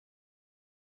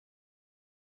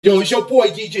Yo, it's your boy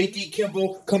DJ D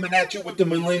Kimball coming at you with the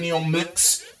millennial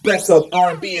mix. Best of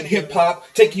R&B and hip-hop,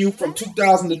 taking you from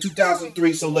 2000 to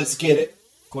 2003, so let's get it.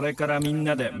 これからみん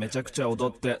なでめちゃくちゃ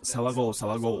踊って騒ごう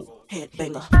騒ごう。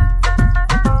Headbanger.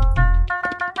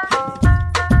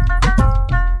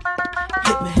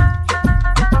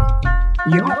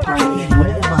 You're partying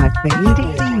with my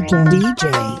favorite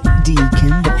DJ D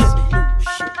Kimball.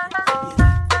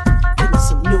 Give me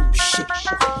some new shit.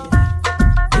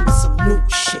 Give me some new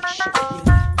shit.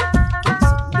 Give me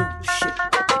some new shit.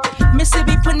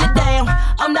 Mississippi putting it down.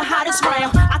 I'm the hottest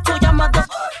round. I told y'all mother,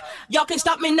 y'all can't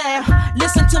stop me now.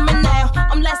 Listen to me now.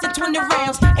 I'm lasting 20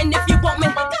 rounds. And if you want me,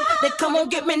 then come on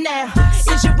get me now.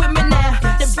 Is you with me now?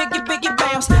 The biggie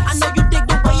bounce. I know you dig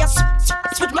the way I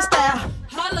switch my style.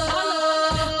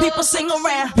 People sing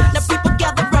around, now people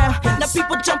gather round, now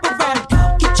people jump around.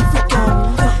 Get your freak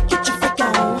on, get your freak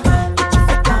on, get your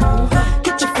freak on,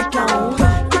 get your freak on,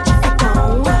 get your freak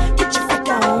on, get your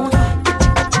freak on, get your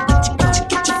freak on,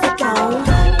 get your freak on,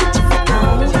 get your freak on,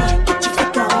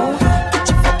 get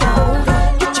your freak on,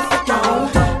 get your freak on,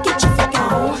 get your freak on,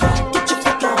 get your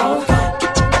freak on,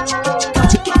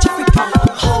 get your freak on.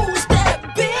 Who's that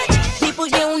bitch? People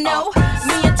you don't know.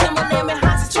 Me and Timberland been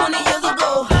hot since 20 years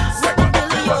ago.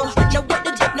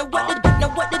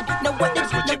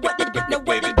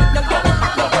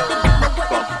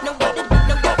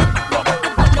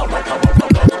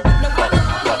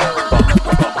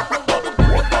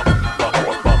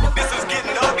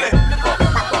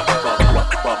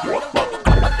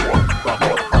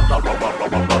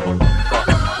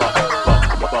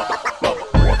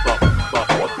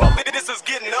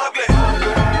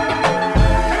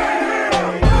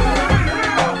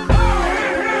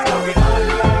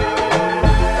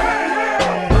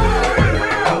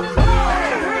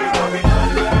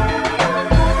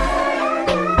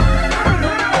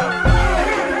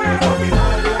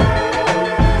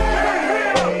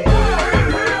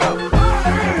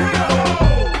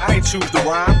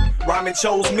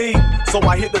 Chose me, so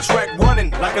I hit the track running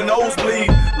like a nosebleed.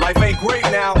 Life ain't great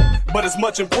now, but it's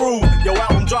much improved. Your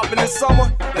album dropping this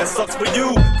summer, that sucks for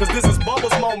you, cause this is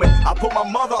Bubba's moment. I put my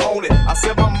mother on it, I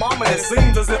said my mama, and it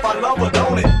seems as if I love her,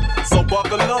 don't it? So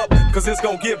buckle up, cause it's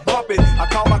gonna get bumpy. I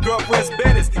call my girlfriend's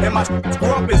Bettis, and my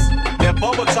grumpus. That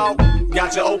Bubba talk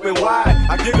got you open wide.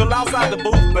 I giggle outside the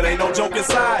booth, but ain't no joke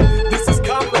inside. This is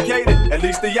complicated, at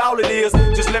least to y'all it is.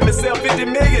 Just let me sell 50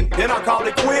 million, then I'll call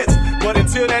it quits. But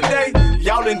until that day,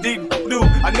 y'all indeed do.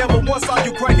 I never once saw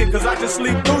you crank it, cause I just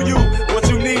sleep through you. What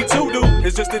you need to do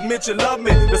is just admit you love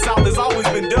me. The South has always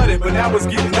been dirty, but now it's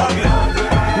getting ugly.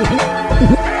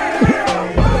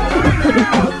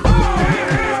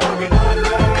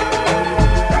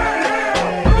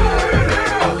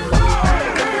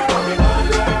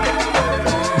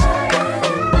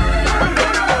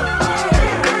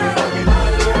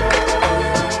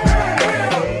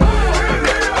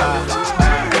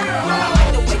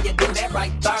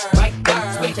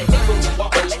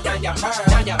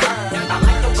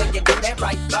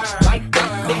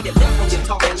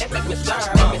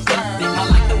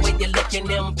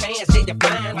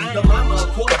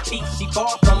 She far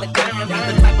from a dime.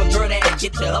 The type of girl that'll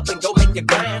get you up and go make you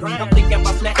grind. I'm thinking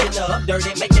about snatching her up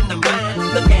dirty, making her mine.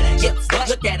 Look at her hips,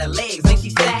 look at her legs, ain't she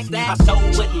stacked? I so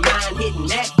wouldn't mind hitting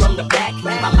that from the back.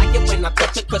 I like it when I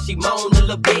touch her cause she moan a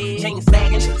little bit. Chain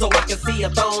sagging so I can see her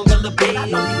thong a little bit. I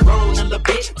know you grown a little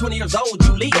bit, 20 years old,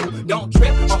 you legal. Don't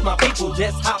trip off my people,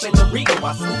 just hop in the Regal.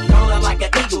 I swoop on her like an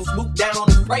eagle, swoop down on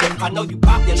the spray. I know you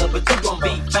popular, but you gon'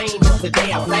 be famous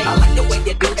today. I say, I like the way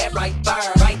you do that right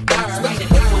there, right there. Switch your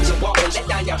hips when you walk and let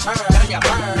down your hair, down your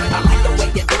hair. I like the way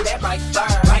you do that right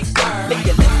there, right there. Make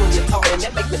your lips when you're talking,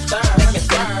 that make me stir, make me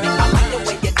stir. I like the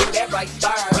way you do that right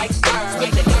there, right there.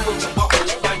 Switch your hips when you walk and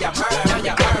let down your hair, down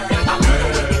your hair. I like the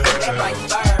way you do that right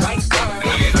there, right there.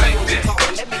 Make your lips when you're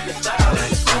talking, that make me stir, make me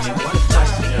stir.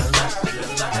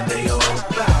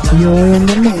 You're in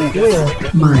the mix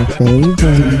with my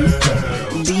favorite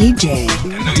DJ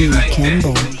D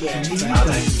Kimball.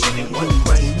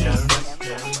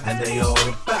 And they all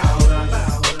about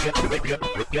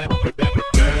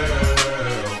girl,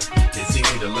 it's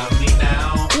easy to love me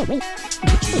now. Would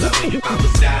you love me if I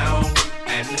was down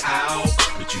and out?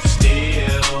 Would you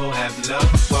still have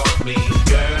love for me,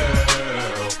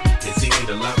 girl? It's easy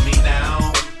to love me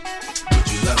now. Would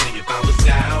you love me if I was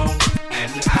down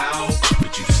and out?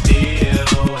 Would you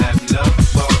still have love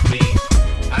for me?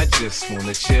 I just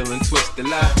wanna chill and twist the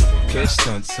lie. Catch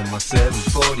stunts in my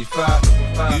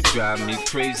 745. You drive me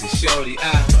crazy, shorty. I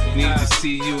need to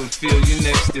see you and feel you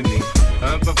next to me.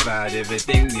 I provide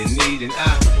everything you need, and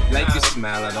I like your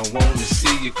smile. I don't wanna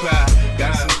see you cry.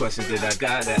 Got some questions that I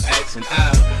gotta ask, and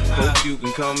I hope you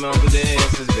can come up with the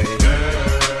answers, baby.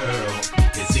 Girl,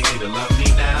 it's easy to love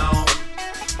me now.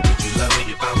 Would you love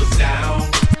me if I was down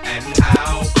and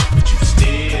out? Would you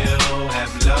still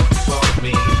have love for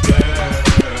me, girl?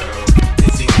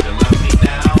 It's easy to love me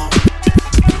now.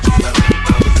 Would you love me if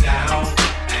I was down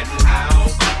and out?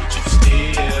 Would you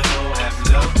still have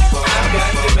love for me? I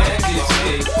got the magic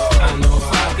stick. I know if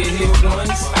I get hit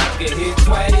once, I get hit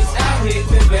twice. I hit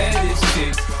the baddest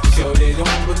chicks. Sure they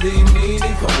don't believe me,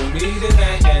 then come with me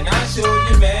tonight and I'll show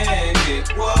you magic.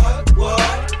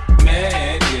 What?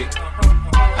 Magic.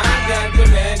 I got the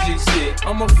magic stick.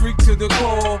 I'm a freak to the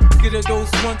core. Get a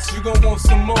dose once, you gon' want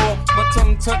some more. My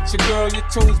tongue touch your girl, your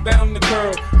toes bound to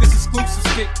curl. This exclusive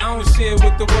stick, I don't share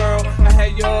with the world. I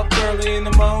had you up early in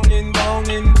the morning.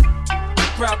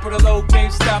 Proper the low,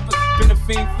 can't stop it. Been a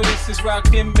fiend for this, is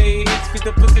rockin' made hits. Get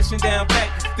the position down pat,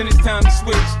 then it's time to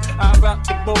switch. I rock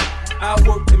the boat, I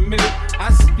work the middle.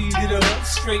 I speed it up,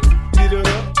 straight it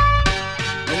up.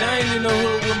 And I ain't in the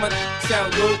hood with my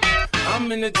out low.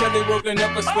 I'm in the telly working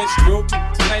up a sweat stroke.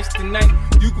 Tonight's the night,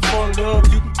 you can fall in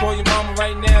love. You can call your mama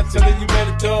right now, tell her you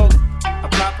better dog. I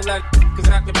pop it like, cause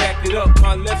I can back it up.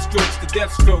 My left stroke's the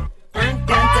death stroke. I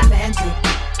got the magic.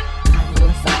 I know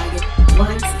if I get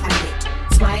once, I get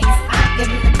twice. I give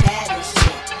you the baddest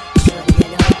shit. Sure you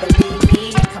don't believe me,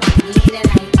 come with me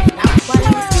tonight and I'll While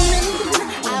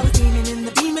I was steaming in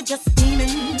the beamer, just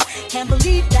steaming. Can't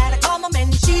believe that I caught my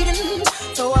man cheating.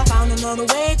 So I found another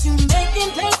way to make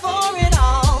him pay for it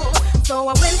all. So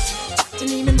I went to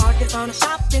Neiman Marcus on a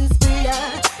shopping spree,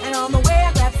 and on the way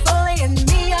I grabbed Sully and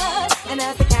Mia. And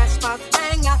as the cash box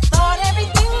rang, I thought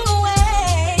everything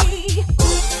away.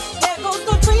 There goes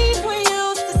the dreams we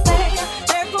used to say.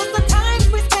 There goes the times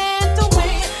we spent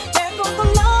away. There goes the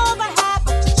love I had,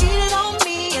 but you cheated on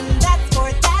me, and that's for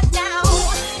that now.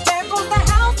 There goes the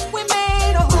house we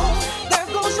made a home. There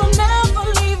goes you'll never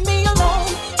leave me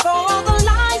alone. For all the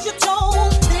lies you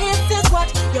told, this is what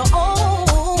you own.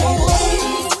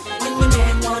 When your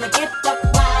man wanna get up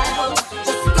wild,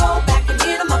 just go back and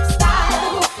hit him up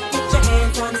style. Get your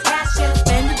hands on his cash and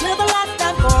spend it till the last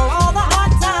time for all the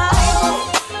hard times.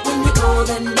 When you go,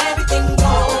 then everything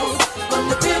goes. From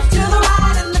the crib to the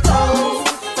ride and the clothes.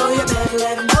 So you better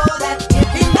let him know that if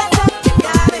he mess up, you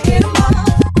gotta hit him up.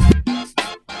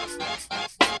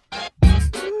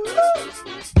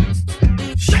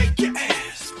 Shake your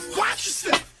ass, watch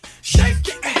yourself. Shake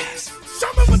your ass,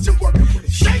 show me what you're working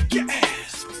with. Shake your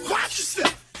ass, watch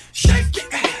yourself. Shake your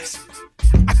ass.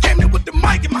 I came here with the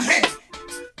mic in my hand.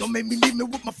 Don't make me leave me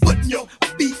with my foot in your.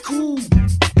 Be cool.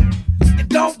 And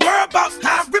don't worry about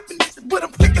how I'm ripping. This is what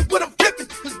I'm flicking, what I'm flipping.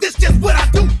 Cause this just what I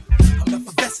do. I'm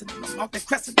effervescent, I'm out that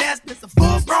crescent ass. It's a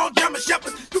full-grown German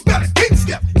shepherd. You better keep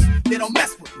stepping. They don't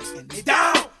mess with me, and they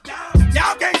down.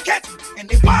 Y'all can't catch me, and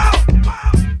they wild.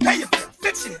 Pay your bill,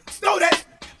 fix it, throw that.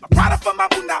 My product for my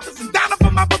bunabas and Donna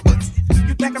for my babuts.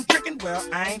 You think I'm tricking? Well,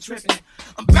 I ain't tripping.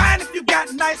 I'm buying if you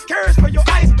got nice curves for your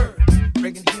iceberg.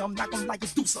 Bringing here, I'm not gonna like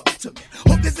it, do something to me.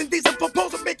 Hope this indecent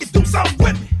proposal make you do something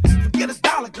with me. Forget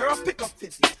 $1, girl, pick up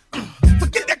 50.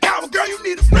 Forget that coward, girl, you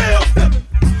need a real feeling.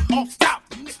 Off top,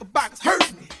 the knickerbockers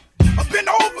hurt me. Up and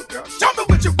over, girl, show me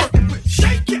what you're working with.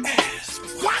 Shake your ass,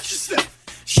 watch yourself.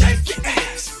 Shake your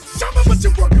ass, show me what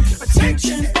you're working with.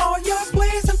 Attention, all your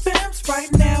players and pimps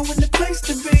right now in the place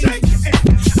to be. Shake your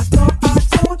ass. I thought I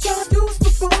told y'all dudes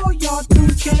before, y'all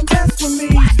dudes can't mess with me.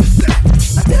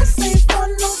 This ain't fun,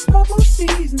 no bubble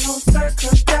teas, no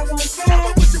circus, that won't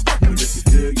pass. If you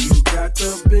feel you got the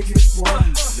biggest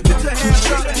one, get your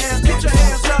hands up, get your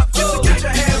hands up, get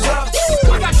your hands up.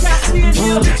 We got Cassie in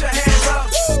here, get your hands up,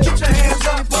 get your hands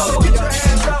up, get your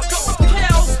hands up.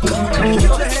 Get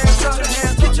your hands up,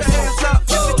 get your hands up,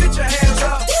 get your hands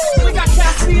up. We got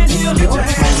Cassie in here, get your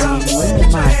hands up.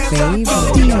 With my favorite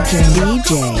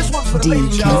DJ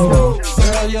Kimbo.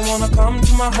 Girl, you wanna come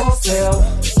to my hotel?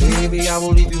 Baby, I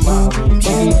will leave you my room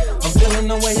key. I'm feeling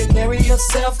the way you carry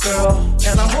yourself, girl.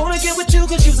 And I wanna get with you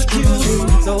cause you're so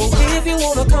cute. So if you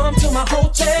wanna come to my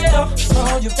hotel,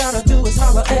 all you gotta do is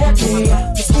holler at me.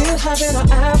 Cause we're having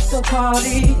an after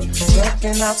party.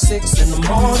 Checking out 6 in the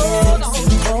morning.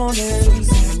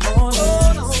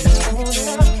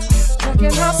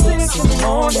 Checking out 6 in the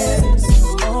morning.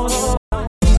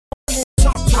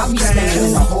 I be staying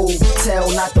in a hotel,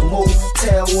 not the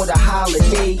motel or the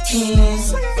Holiday Inn.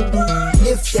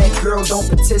 If that girl don't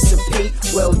participate,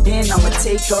 well then I'ma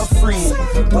take a friend.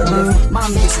 But if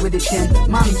mommy is with it, then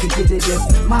mommy can get it.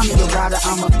 If mommy a rider,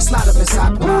 I'ma slide up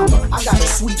inside the mama. I got a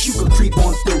sweet you can creep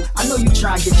on through. I know you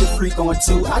try and get your freak on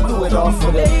too. I do it all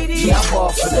for that. Yeah, I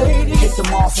ball for that. Hit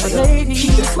them all for that.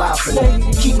 Keep it fly for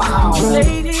that. Keep my eye on that.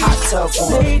 Hot tub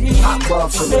for that. Hot bub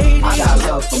for that. I got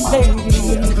love for my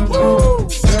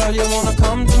Girl, you wanna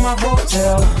come to my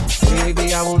hotel?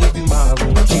 Baby, I won't leave you my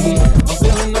room key. I'm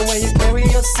feeling the way you carry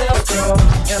yourself, girl,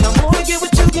 and I wanna get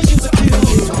with you 'cause you're so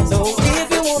cute. So if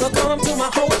you wanna come to my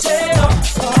hotel,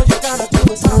 all you gotta do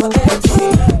is holler at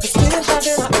me. 'Cause we're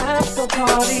having an after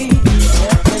party.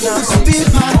 And I'll be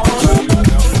my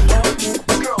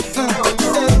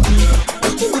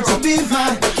would you be my?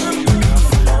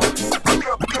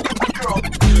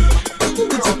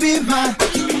 Would you be my?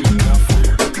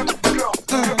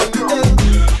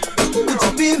 Would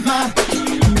you be my?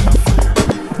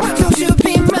 Why don't you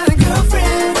be my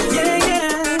girlfriend? Yeah,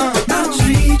 yeah. I'll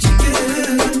treat you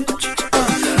good.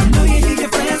 I know you hear your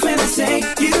friends when they say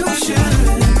you should,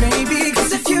 baby.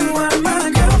 'Cause if you are my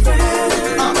girlfriend,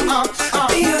 I'll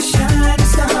be your shining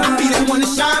star. I'll be the one to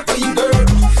shine for you, girl.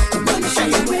 The one to show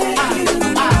you where you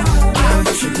are. Girl,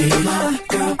 you should be my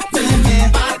girlfriend. Man,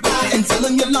 and tell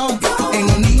him you're long. Ain't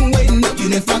no need waiting up. You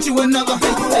done found you another.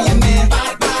 Tell your man,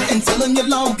 and tell him you're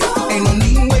long. Ain't no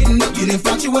need waiting up. You done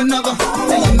found you another.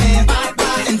 Tell your man,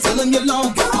 and tell him you're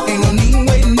long. Ain't no need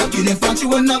waiting up. You done found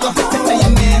you another. Tell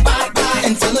your man,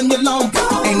 and tell him you're long.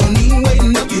 Ain't no need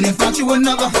waiting up. You done found you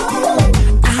another.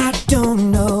 I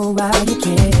don't know why you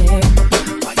care.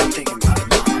 Why you thinking about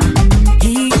it?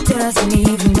 He doesn't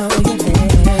even know you're there.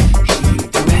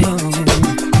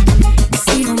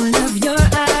 He don't love your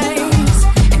eyes,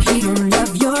 and he don't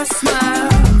love your smile.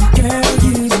 Girl,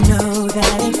 you know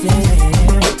that ain't fair.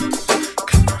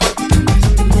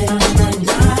 The middle of the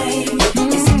night,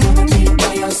 is he coming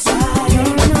by your side?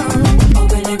 Or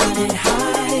will he run and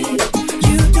hide?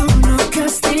 You don't know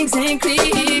 'cause things ain't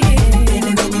clear. And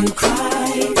when you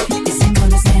cry, is he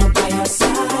gonna stand by your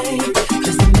side?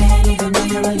 Does the man even know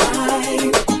you're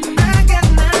alive? I got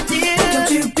an idea. Don't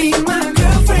you be my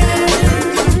girlfriend?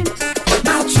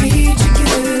 I'll treat you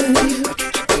good.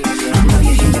 I know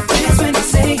you hear your friends when they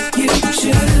say you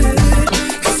should.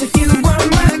 'Cause if you were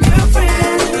my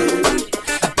girlfriend,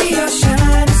 I'd be your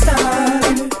shining star.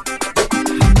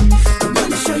 The one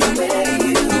to show you where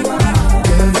you are.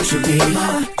 Girl, you should be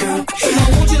my girl. He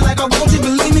don't want you like I want you,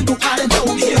 believe me, but I done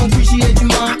told you. He don't appreciate you,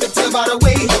 mom, I can tell by the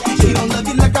way. He don't love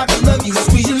you like I can love you,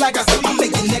 squeeze you like I squeeze you,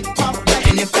 make your neck pop back,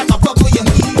 and in fact I fuck with your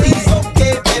knees.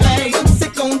 Okay, baby, I'm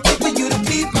sick on dick for you to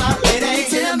be my lady.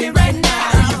 Tell me right now.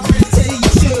 Your friends tell you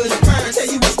you should, your friends tell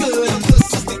you it's good.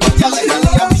 Y'all like how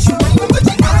I wish you would, but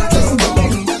you gotta just go.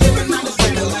 Living on the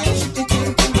straight line, you think you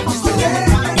can just stay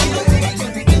right.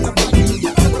 Everything about you,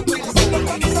 you're the greatest thing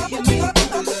I can see in me.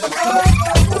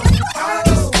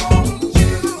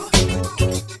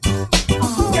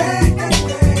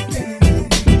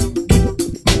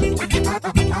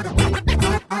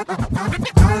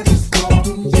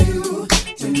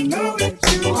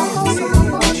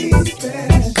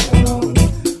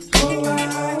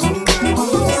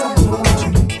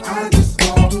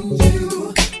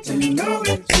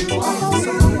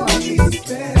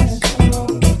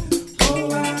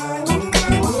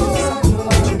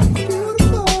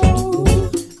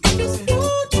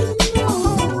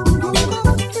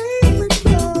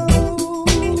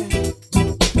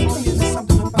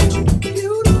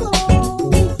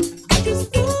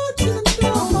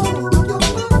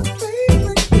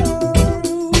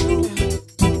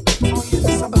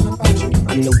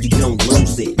 I know you don't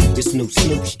lose it. This new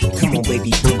Snoop shit. Come on,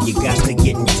 baby, boo, you got to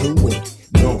get into it.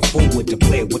 Going forward to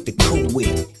play with the cool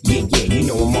wit. Yeah, yeah, you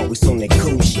know I'm always on that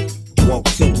cool shit. Walk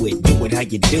to it, do it how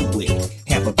you do it.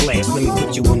 Have a glass, let me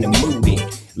put you in the mood.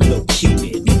 Little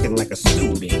cutie, looking like a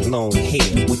student. Long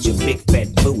hair with your big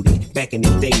fat booty. Back in the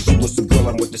days, you was the girl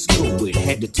I went to school with.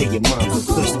 Had to tell your mom and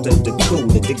sister to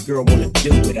cool it. The girl wanna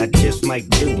do it, I just might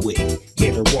do it.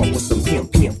 Hit her off with some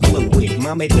pimp fluid.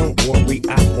 Mommy, don't worry,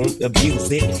 I won't abuse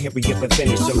it. Hurry up and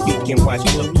finish so you can watch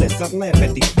Clueless. I laugh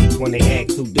at these when they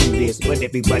ask who do this, but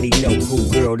everybody know who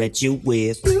girl that you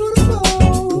is.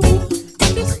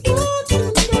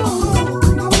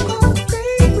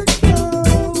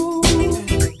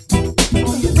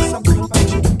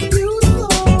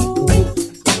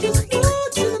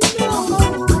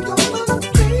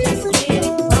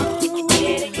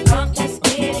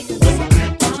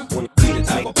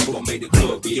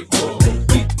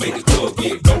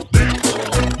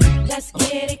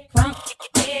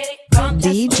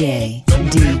 DJ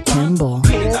D. Kimball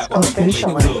is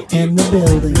officially in the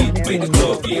building.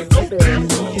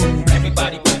 Everybody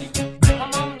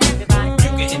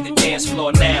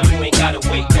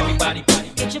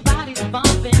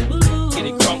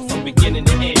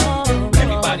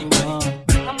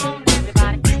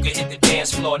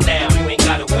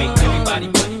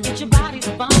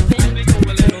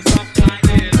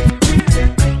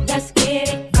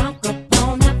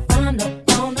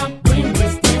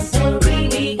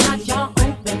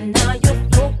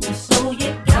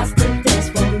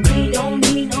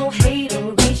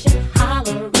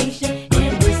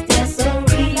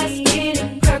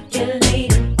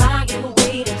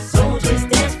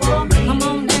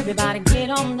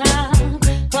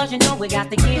we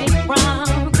got to get it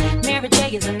wrong. Mary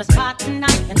J is in the spot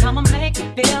tonight, and I'ma make you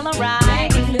feel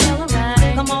alright.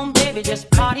 Come on, baby, just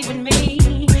party with me.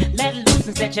 Let loose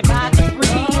and set your body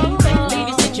free. Leave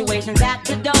your situations at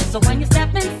the door, so when you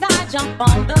step inside, jump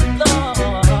on the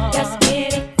floor. Just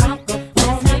get it crunk up,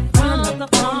 crunk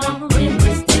up, in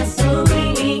this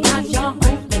dancery. We got your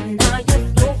open, now you're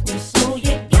floating, so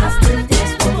you got to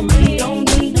dance for me.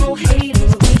 Don't need no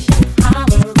hateration,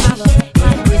 holler,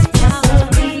 in this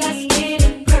dancery. Let's get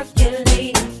it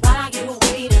percolated while you're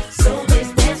waiting, so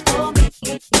just dance for me.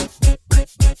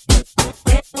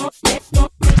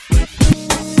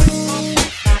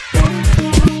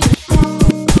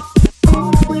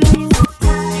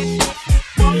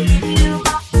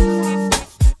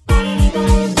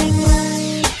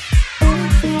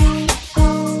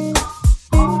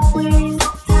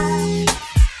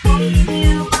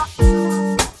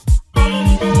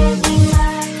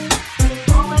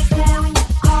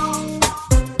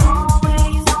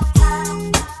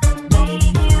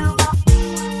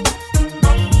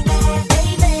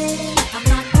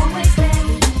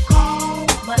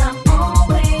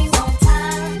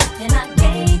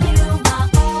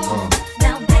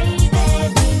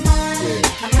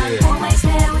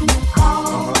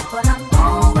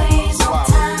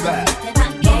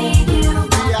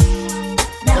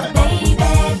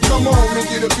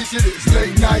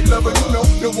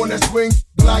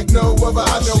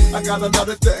 Got a lot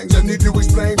of things I need to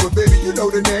explain, but baby, you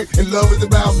know the name, and love is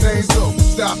about pain. So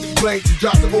stop the complaints and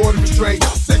drop the order of restraint.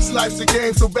 Sex life's a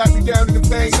game, so back me down in the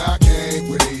pain. I can't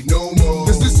wait no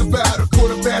more. Cause it's about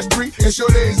 3:15, and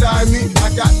sure days I mean,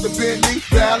 I got the Bentley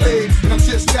Ballet, and I'm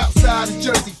just outside of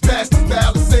Jersey, past the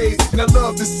Palisades. And I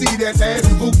love to see that ass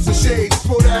and boots and shades.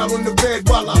 Throw down on the bed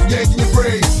while I'm yanking your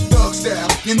braids. Thug style,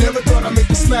 you never thought I'd make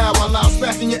you smile while I was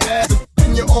smacking your ass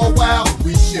and you're all wild.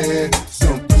 We share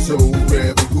something so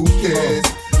rare, but who cares?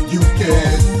 You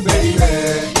care, baby.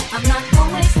 I'm not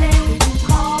always there when you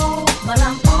call, but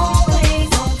I'm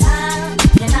always on time.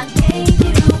 And I gave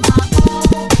you my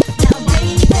all. Now,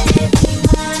 baby, be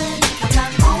mine. I'm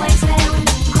not always there when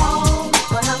you call,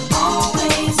 but I'm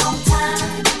always on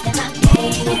time. And I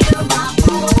gave you my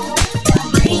all. Now,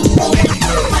 baby,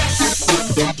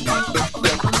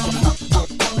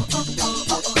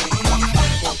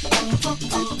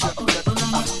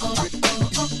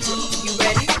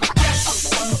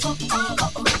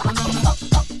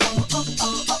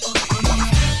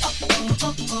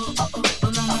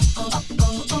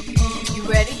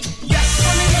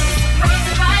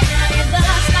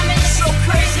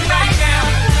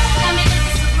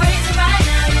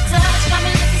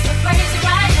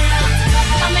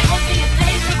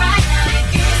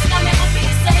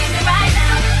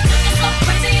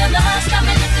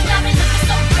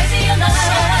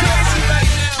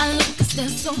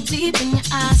 deep in your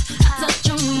eyes, I touch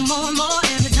on you more and more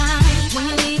every time. When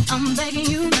you leave, I'm begging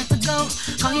you not to go.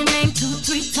 Call your name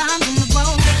 2-3 times in a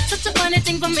row. Such a funny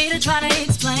thing for me to try to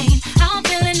explain. How I'm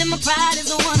feeling and my pride is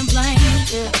the one to blame.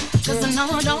 Yeah, cause I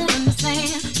know I don't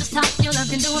understand just how your love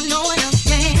can do it, no one else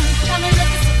can. Got me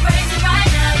looking so crazy right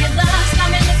now. Your love's got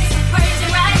me looking so crazy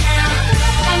right now.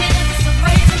 Got me looking so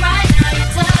crazy right now. Your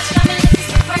touch got me looking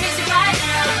so crazy right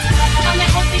now. Got me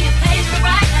hoping you page me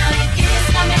right now. Your kiss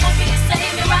got me hoping you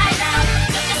save me right now.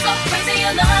 Looking so crazy,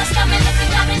 your love got me looking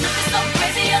so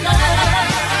crazy, your love.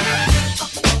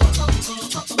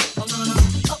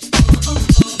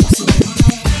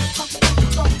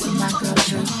 My girl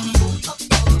Drew,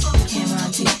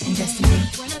 Cameron D and Destiny,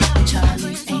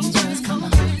 Charlie's Angels, come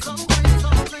on.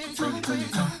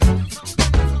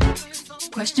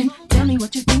 Question, tell me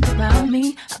what you think about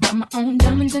me. I buy my own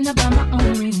diamonds and I buy my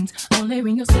own rings. Only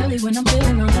ring your silly when I'm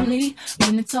feeling lonely.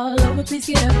 When it's all over, please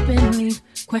get up and leave.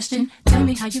 Question, tell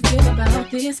me how you feel about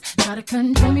this. Try to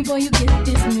control me, boy, you get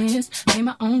dismissed. Pay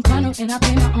my own condo and I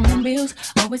pay my own bills.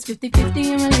 Always 50-50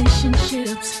 in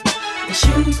relationships. The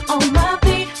shoes on my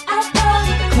feet, I buy.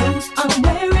 The clothes I'm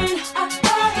wearing, I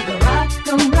buy. The rock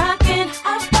I'm rocking, I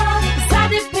buy. 'Cause I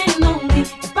depend on me.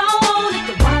 If I want it,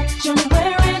 the watch I'm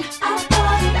wearing, I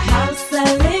buy. The house I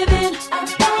live in, I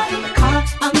buy. The car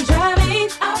I'm driving,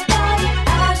 I buy.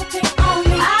 I depend on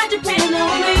me. I depend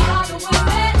on me. All the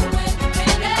women,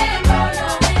 roll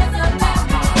your hands up and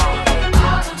down.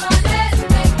 All the money,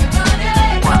 make me money.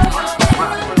 Roll your hands up and down.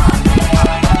 All the money,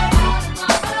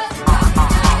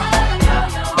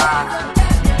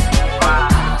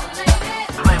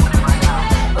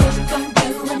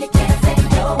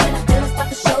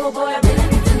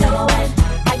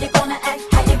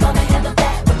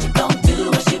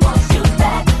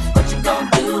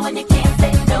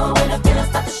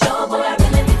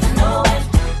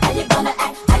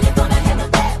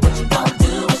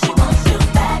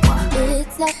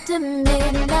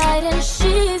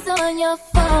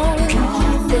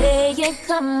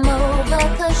 come over,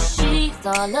 cause she's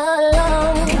all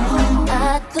alone.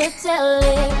 I could tell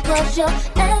it was your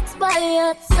ex by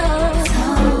your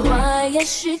tongue. Why is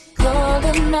she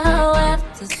calling now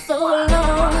after so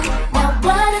long? Now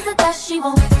what is it that she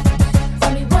wants?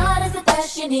 Tell me what is it that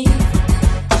she needs?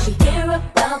 Did she hear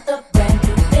about the brand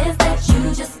new biz that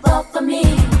you just bought for me?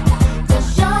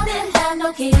 Cause y'all didn't have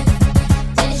no kids,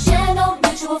 didn't share no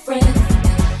mutual friends,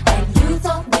 and you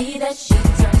told me that she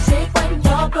turned trick when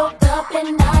y'all broke up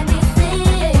in 96.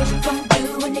 What you gon' do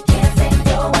when you can't say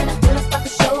no? And I feel it's like a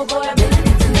show, boy, I really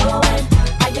need to know. And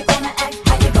how you gonna act,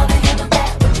 how you gonna handle that?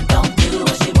 What you gon' do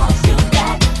when she wants you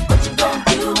back? What you gon'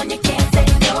 do when you can't say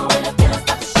no? And I feel it's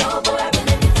like a show, boy, I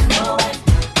really need to know. And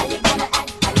how you gonna act,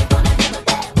 how you gonna handle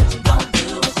that? What you gon' do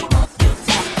when she wants you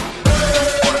back?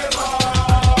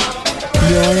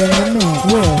 You're in the mix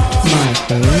with my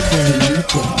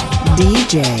favorite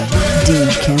DJ D.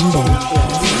 Kimball.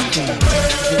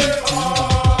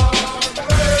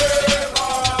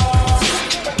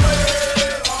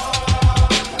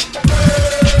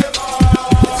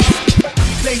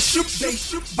 They shoot,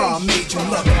 made you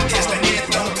look. Here's the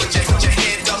anthem, put your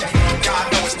hand up. God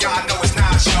know it's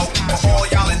not a show. For all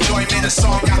y'all enjoyment, a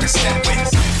song y'all can step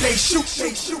with. They shoot,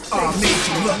 made you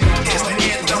look. Here's the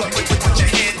anthem, put your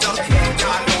hand up.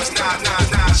 God know it's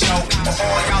not a show. For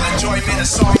all y'all enjoyment, a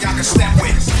song y'all can step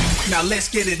with. Now let's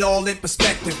get it all in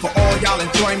perspective. For all y'all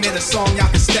enjoyment, a song y'all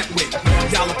can step with.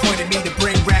 Y'all appointed me to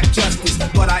bring rap justice,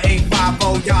 but I ain't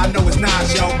 5-0, y'all know it's not,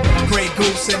 yo. Grey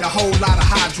Goose and a whole lot of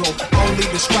hydro only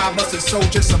describe us as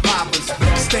soldier survivors.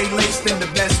 Stay laced in the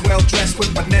best, well dressed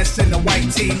with finesse in the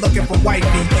white tee, looking for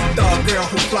wifey. The girl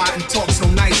who fly and talk so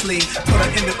nicely. Put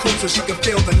her in the coupe so she can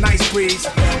feel the nice breeze.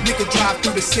 You can drive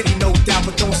through the city, no doubt,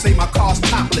 but don't say my car's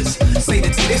topless. Say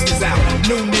that this is out.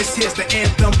 Newness, here's the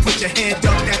anthem. Put your hand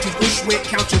up that you whoosh with,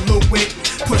 count your loot with.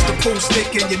 Push the pool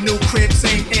stick in your new crib,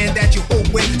 same hand that you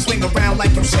hold with. Swing around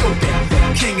like you scoping.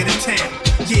 King of the town,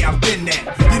 yeah, I've been that.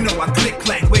 You know I click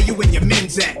clack, where you and your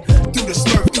men's at? Through the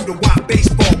smurf, through the wide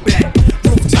baseball bat.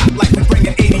 Rooftop like we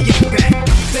bringing 88 back.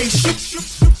 They shoot,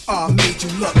 made you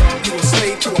look. You a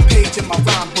slave to a page in my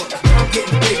rhyme book.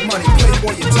 Getting big money, play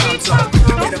all your times up.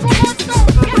 Where them gangsters,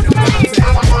 where them rhymes at?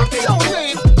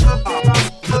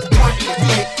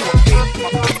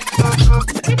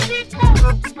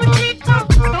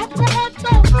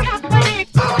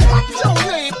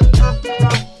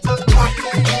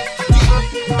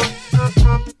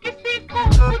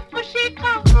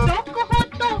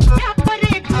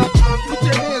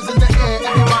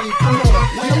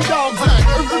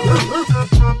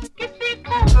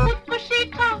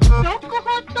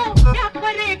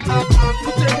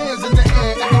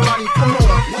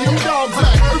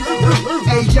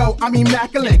 I'm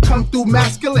immaculate, come through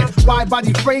masculine. Wide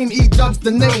body frame, E-Dub's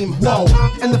the name. Whoa,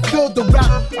 in the field of rap,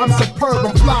 I'm superb,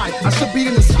 I'm fly. I should be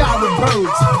in the sky with birds.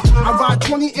 I ride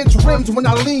 20-inch rims when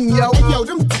I lean, yo. Hey, yo,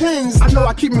 them tins, I know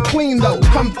I keep them clean, though.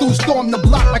 Come through, storm the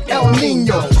block like El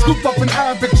Nino. Scoop up an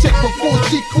Arabic chick before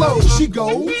she close. She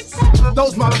goes,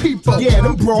 those my people. Yeah,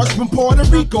 them broads from Puerto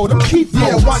Rico, them keep.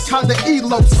 Yeah, watch how the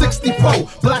elope 64.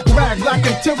 Black rag, black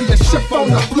interior, ship on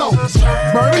the flow.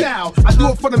 Burn out, I do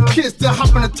it for them kids that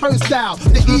hop in the turnstile.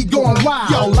 The E going wild.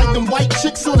 Yo, like them white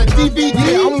chicks on a DVD.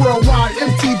 Yeah, I'm worldwide,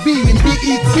 MTV and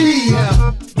BET.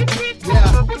 Yeah.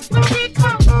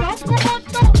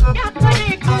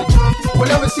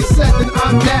 Whatever she said, then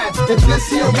I'm mad. If this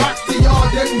here rocks to y'all,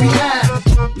 then we have.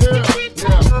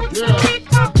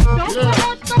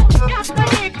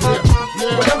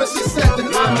 Whatever she said, then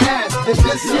I'm mad. If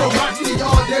this here rocks to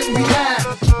y'all, then we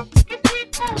have.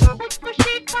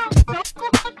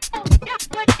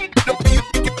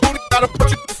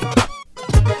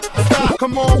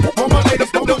 Come on, all my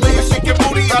ladies, the way you shake your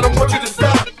booty, I don't want you to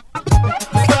stop.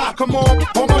 Stop, come on,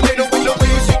 all my ladies, the way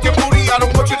you shake your booty, I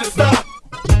don't want you to stop.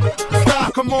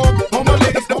 Stop, come on, all my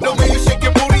ladies, the way you shake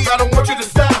your booty, I don't want you to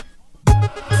stop.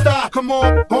 Stop, come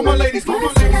on, all my ladies, all my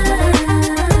ladies.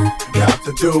 Got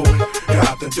to do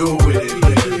it,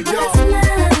 baby. What's love?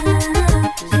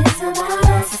 It's about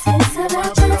us, it's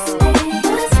about just me.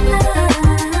 What's love?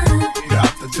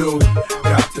 Got to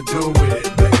do it,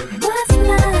 baby. What's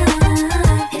love?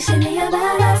 It should be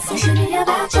about us, it should be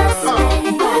about just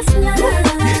me. What's love?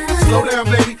 Yeah, slow down,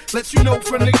 baby. Let you know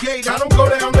from the gate, I don't go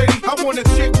down, lady. I want a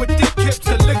chick with thick hips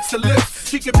and lips to lips.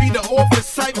 She could be the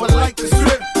office type, but like the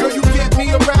strip. Girl, you get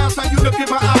me aroused, how you look in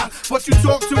my eye. But you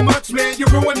talk too much, man, you're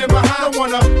ruining my high. I don't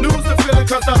wanna lose the feeling,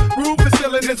 cause the roof is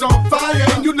ceiling is on fire.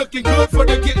 And you looking good for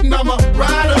the getting, I'm a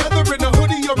rider. Whether in a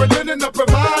hoodie or a linen, a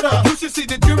provider. You should see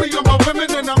the jury on my women,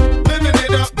 and I'm living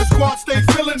it up. The squad stay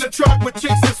filling the truck with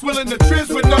chicks that's willing to trizz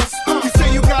with us. You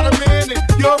say you got a man and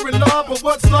you're in love, but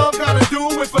what's love gotta do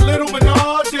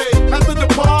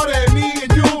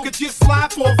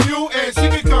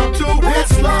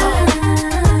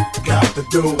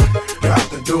do it, got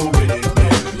to do it.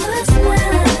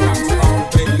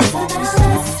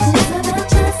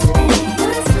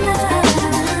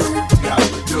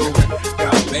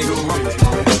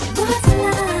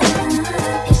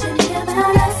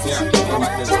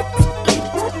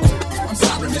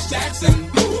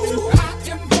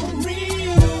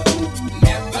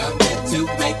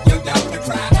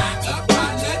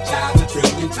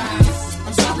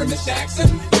 Jackson,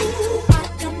 ooh, I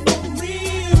am for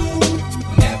real.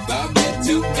 Never meant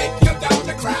to make your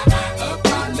daughter cry. I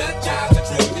apologize a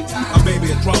trillion times. My baby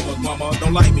is drama, mama,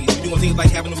 don't like me. She doing things like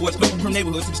having the boys come from her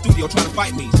neighborhood to the studio trying to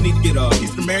fight me. She need to get a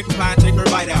piece of American pie and take her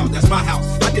bite out. That's my house.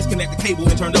 I disconnect the cable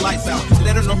and turn the lights out. To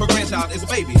let her know her grandchild is a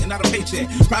baby and not a paycheck.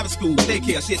 Private school,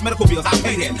 daycare, shit, medical bills, I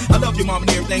pay that. I love your mom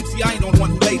and everything. See, I ain't the only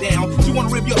one who lay down. She wanna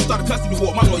rip you up, start a custody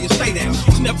war. My lawyer, stay down.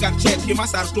 She never got a chance to hear my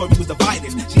side of the story. We was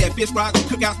divided. She had fish fries and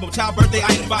cookouts for my child's birthday.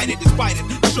 I ain't invited, despite it.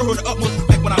 I show her the utmost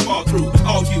respect when I fall through.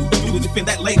 All you do is defend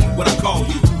that lady when I call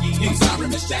you. I'm sorry,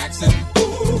 Miss Jackson.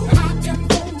 Ooh, I am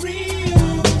for real.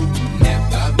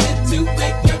 Never meant to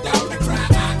make your daughter cry.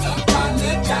 I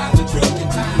apologize a trillion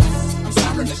times. I'm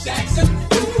sorry, Miss Jackson.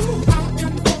 Ooh, I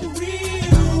am for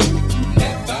real.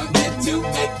 Never meant to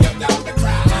make your daughter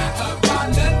cry. I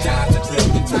apologize a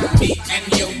trillion times. Me and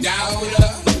your daughter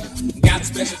got a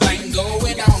special thing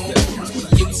going on.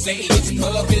 You say it's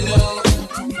puppy love.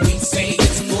 We say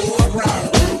it's more wrong.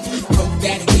 Hope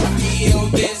that we feel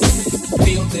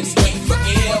this way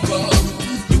forever.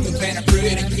 You can plan a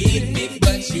pretty picnic,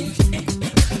 but you can't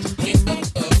get up.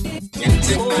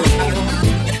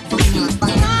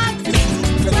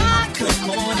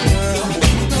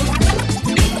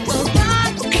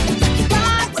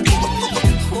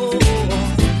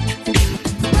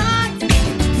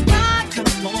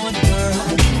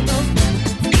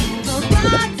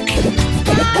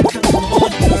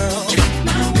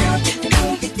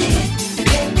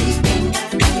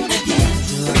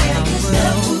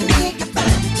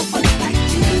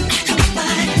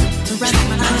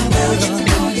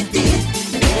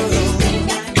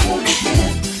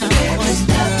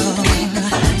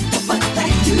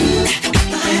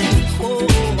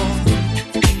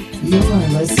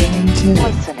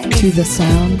 To the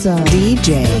sounds of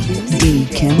DJ D.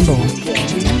 Kimball.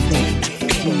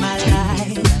 My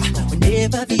life will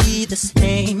never be the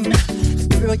same.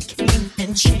 Girl, you came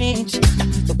and changed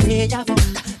the way I walk,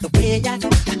 the way I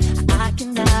talk. I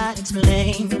cannot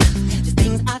explain the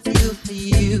things I feel for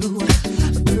you.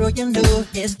 Girl, you know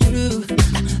it's true.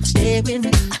 Stay with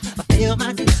me, fulfill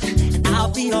my dreams, and I'll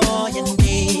be all you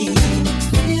need.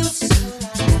 Feels so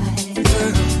right,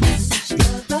 girl. Such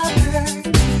good love.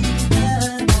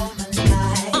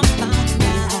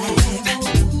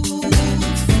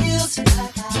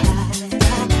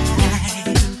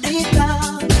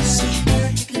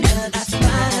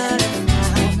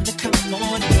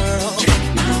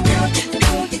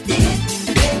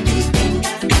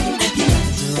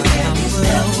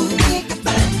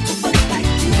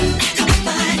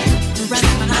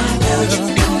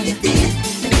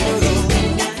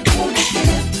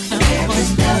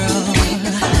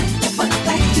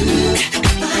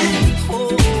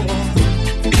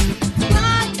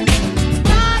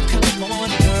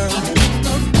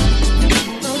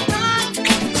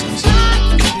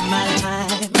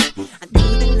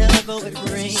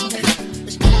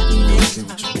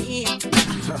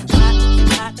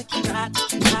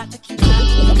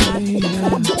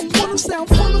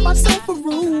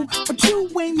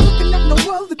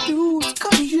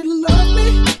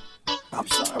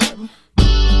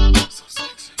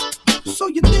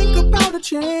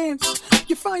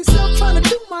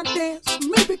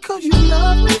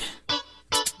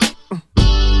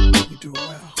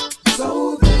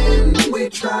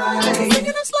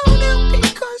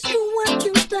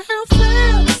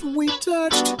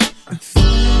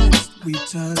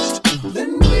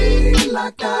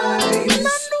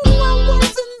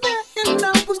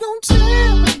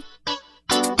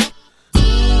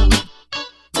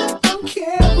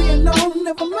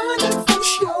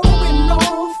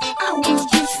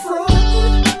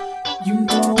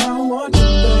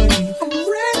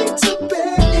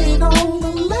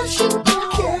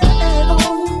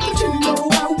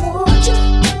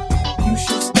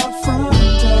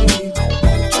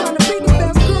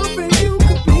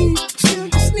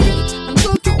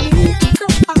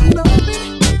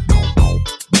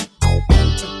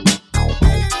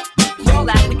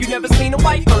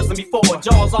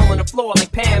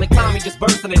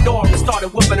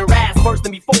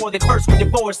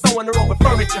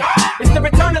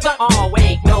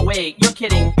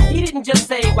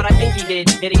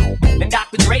 Then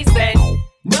Dr. Dre said,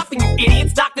 nothing, you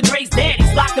idiots. Dr. Dre's dead.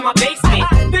 He's locked in my basement.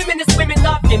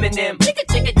 Eminem.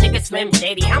 Chicka, Slim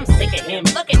Shady, I'm sick of him.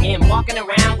 Look at him, walking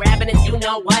around, grabbing his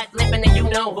you-know-what, flipping the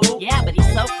you-know-who. Yeah, but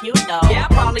he's so cute, though. Yeah,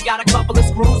 I probably got a couple of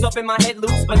screws up in my head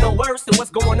loose, but no worse than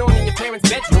what's going on in your parents'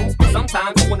 bedrooms.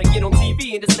 Sometimes I wanna get on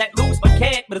TV and just let loose, but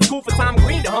can't. But it's cool for Tom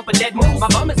Green to hump a dead moose. My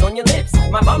bum is on your lips,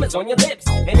 my bum is on your lips.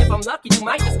 And if I'm lucky, you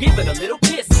might just give it a little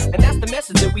kiss. And that's the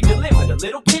message that we deliver to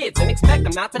little kids, and expect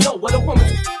them not to know what a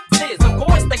woman's is. Of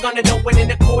course they're gonna know what in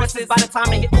the course is. By the time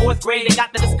they hit 4th grade, they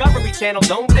got the Discovery Channel,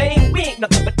 don't they? We ain't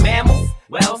nothing but mammals.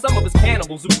 Well, some of us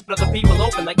cannibals who keep other people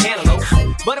open like cantaloupes.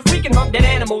 But if we can hump dead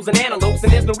animals and antelopes,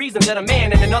 then there's no reason that a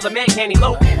man and another man can't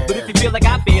elope. But if you feel like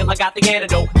I feel, I got the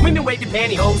antidote. Women wave your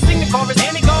pantyhose, sing the chorus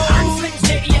and it goes. I'm Slim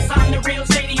Shady, yes I'm the real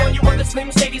Shady. All you other Slim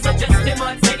Shadys are just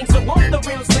imitating. So won't the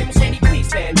real Slim Shady please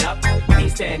stand up?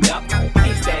 Please stand up,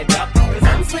 please stand up. Cause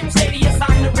I'm Slim Shady, yes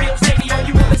I'm the real Shady. All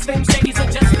you other Slim Shadys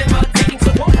are just imitating.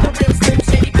 So won't the real Slim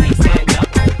Shady please stand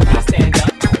up? Please stand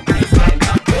up, please stand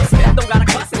up. Will Smith don't got a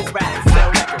cuss in his rap.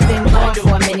 Been gone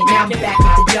for a minute, now I'm back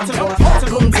with the jump off.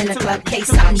 Goons in the club, case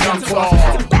something jump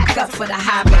off. Back up for the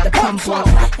high with the pump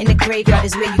off. In the graveyard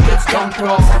is where you get dumped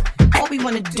off. All we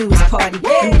wanna do is party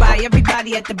and buy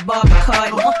everybody at the bar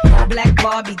Bacardi. Black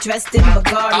Barbie dressed in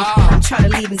Bulgari. I'm trying to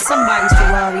leave in somebody's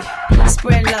Ferrari.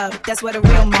 Spread love, that's what a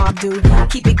real mob do.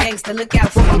 Keep it gangster, look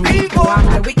out for my people. I'm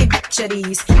the wicked bitch of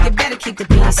these. You better keep the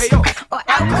peace, or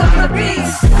out come the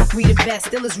beast. We the best,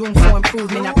 still is room for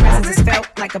improvement. Our presence is felt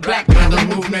like a black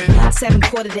nigga movement. 7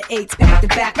 quarter to 8s, back to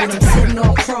back when I'm sitting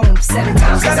on chrome 7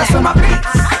 times. Shout out to my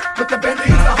beats, with the Bentleys,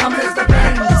 the Hummers, the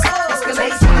Benz.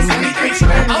 Escalations, we reach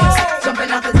limits.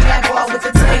 Jumping out the Jaguar with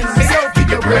the Timbs. Keep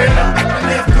your bread up,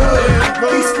 live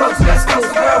good. East Coast, West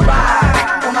Coast,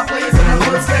 worldwide. All my players in the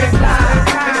hood stay fly.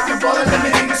 And if you're ballin', let me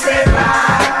hear you say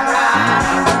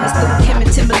ride. It's the Kim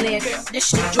and Timberland, this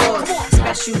shit yours.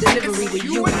 Special delivery with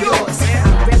you and yours. I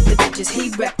rep the bitches, he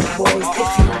rep the boys. If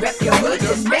you rep your hood,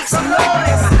 then make some noise. My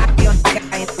eye on the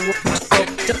guy in the world.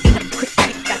 Don't be no quick,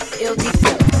 got the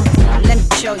LD4. Let me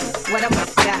show you what I'm about.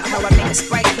 How I make a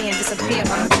Sprite can disappear.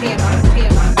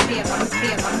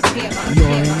 You're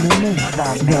in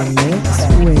the mix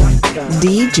with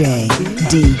DJ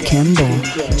D. Kimball.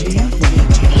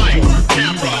 Light,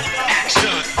 camera,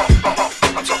 action.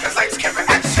 I'm talking lights, camera,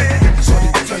 action. Shorty,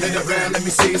 turn it around, let me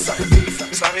see something.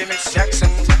 Sorry, Miss Jackson.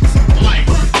 Light,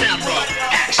 camera,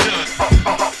 action.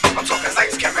 I'm talking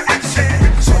lights, camera, action.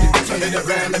 Shorty, turn it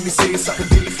around, let me see something.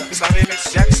 Sorry,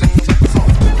 Miss Jackson.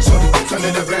 Shorty, turn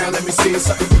it around, let me see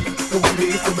something. Go with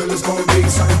me, the miller's gonna be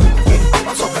something.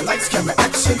 I'm talking lights, camera,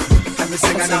 action. Let me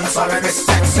sing and I'm sorry, Miss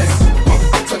Jackson.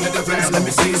 Turn it around, let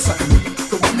me see something.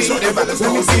 Go with me, the miller's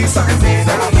gonna be something.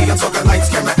 I'm talking lights,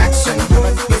 camera, action.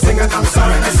 Let me sing and I'm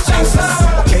sorry, Miss Jackson.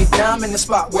 Okay, now I'm in the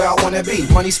spot where I wanna be.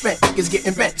 Money spent, niggas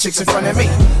getting bent, chicks in front of me.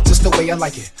 Just the way I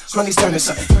like it. Money's turning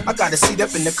something. I got a seat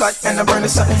up in the cut and I'm burning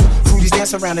something. Fruities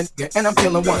dance around a nigga and I'm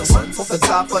feeling ones. Off the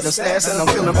top of the stairs and I'm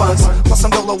feeling buns. Plus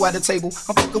I'm dolo at the table.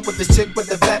 I'm fucking with this chick with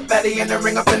the fat fatty and the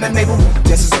ring up in the navel.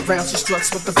 Dances around, she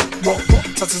struts with the walk.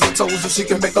 Touches her toes so she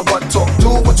can make the butt talk. Do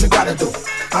what you gotta do.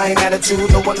 I ain't mad at you.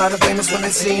 No one not a famous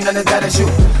women seen, none of that is you.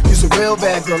 You's a real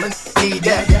bad girl and need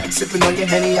that. Sipping on your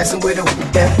Henny, asking where the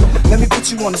that. Let me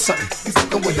put you on to something. You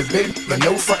fucking with a big, but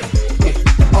no frontin'. Yeah.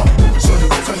 Shorty,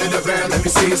 turn it around, let me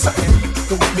see something.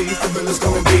 Go with me, the miller's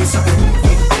gonna be something.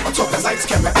 Yeah. I'm talking lights,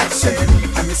 camera, action.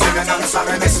 Let me sing and I'm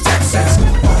sorry, Miss Jackson.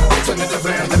 Turn it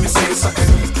around, let me see something.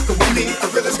 Go with me, the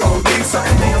miller's gonna be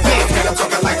something. Yeah, I'm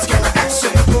talking lights, camera,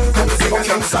 action. Let me sing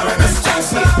and I'm sorry, Miss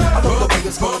Jackson. I know the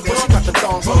biggest gonna be, she got the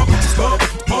thongs on. She's gonna be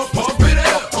pump it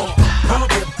up.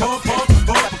 Pump it, pump it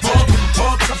up.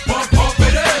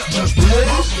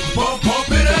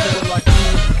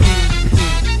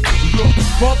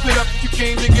 Pump it up if you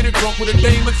came to get it drunk. With a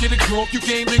dame or get it drunk, you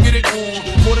came to get it on.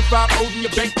 More than 5 O's in your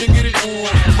bank to get it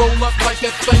on. Roll up like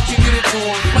that thing to get it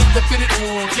on. Like to fit it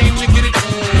on, came to get it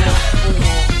on.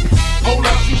 Hold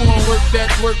up, you wanna work that,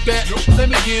 work that.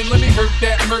 Let me in, let me hurt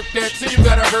that, murk that. Till you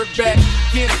gotta hurt back.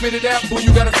 Can't spit it out, boo,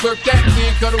 you gotta slurp that.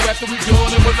 Can't cuddle after we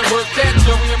done, it wasn't worth that.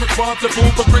 So we am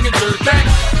responsible for bringing dirt back.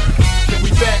 We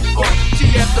back up. She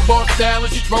at the bar style and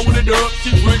she throwing it up.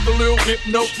 She drink a little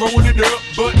hypno, throwing it up.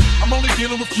 But I'm only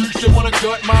dealing with freaks that wanna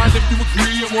gut mine. If you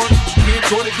agree and want, can't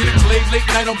go to get it played late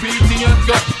night on BT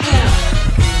Uncut.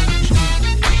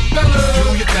 Do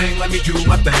your thing, let me do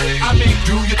my thing. I mean,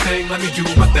 do your thing, let me do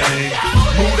my thing.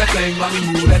 Move that thing, mommy,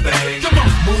 move that thing. Come on,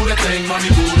 move that thing,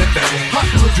 mommy, move that thing.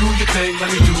 Do your thing,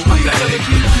 let me do my thing.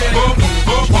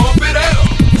 Pump it up.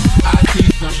 I see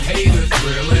some haters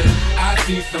drilling. I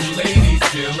see some ladies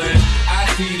chillin'. I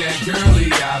see that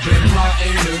girlie I've been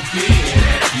plotting to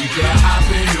get. She got hop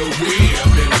in the whip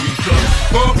and we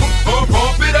come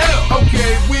pump it up.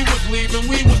 Okay, we was leaving,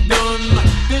 we was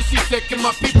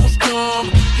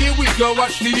girl, I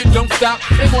see you don't stop.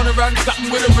 They wanna run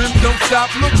something with a rim, don't stop.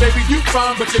 Look, baby, you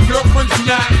fine, but your girlfriend's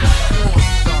not.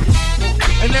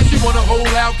 Unless you wanna hold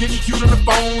out, getting cute on the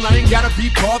phone. I ain't gotta be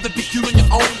bothered, be cute on your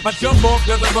own. My jump off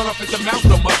doesn't run off at the mouth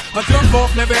so much. My jump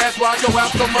off never asks why I go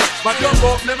out so much. My jump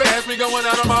off never has me going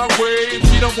out of my way. If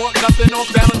she don't want nothing on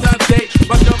Valentine's Day,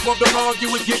 my jump off don't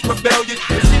argue and get rebellious.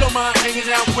 If she don't mind hanging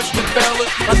out with the fellas,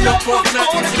 my jump off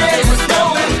nothing to get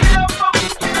rebellious.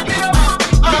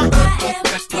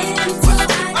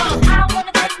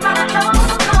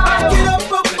 Get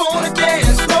up on the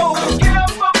dance floor.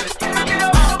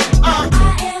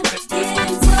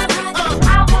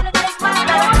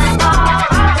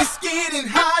 It's getting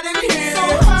hot in here,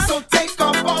 so take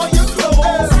off all your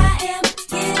clothes.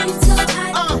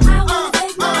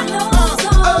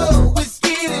 Oh, it's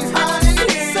getting hot in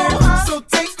here, so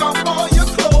take off all your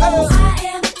clothes.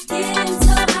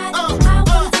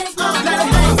 Let it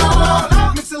hang all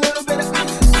out. Mix a little bit of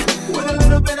with a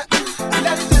little bit of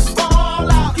let it just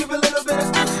fall out. Give a little bit of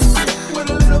with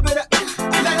a little bit of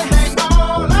let it hang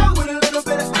all out. With a little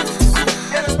bit of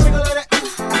and a sprinkle of it.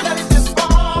 Let it just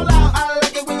fall out. I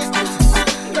like it when you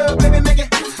girl, baby, make it.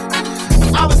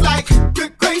 I was like,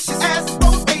 good gracious, ass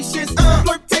bodacious,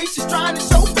 flirtatious, trying to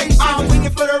show patience. I'm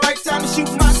waiting for the right time to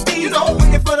shoot my steam. You know,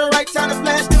 waiting for the right time to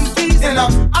flash them keys. And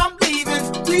I'm leaving,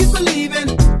 please believe in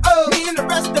me and the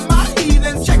rest of my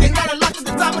heathens. Checking out a lock at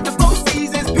the top of the Four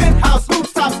Seasons. Penthouse,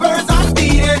 rooftop, birds I'm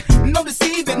feeding. No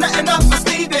deceiving, nothing up my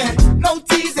sleeving. No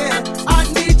teasing, I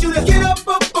need you to get up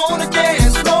on the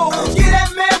dance floor. Get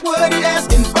that man what he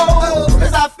asking for.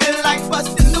 Cause I feel like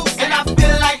busting loose and I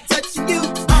feel like touching you.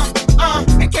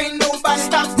 And can't nobody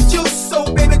stop the juice. So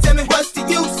baby, tell me what's the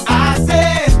use? I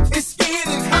said it's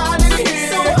getting hot in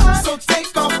here, so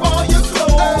take off all your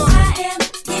clothes.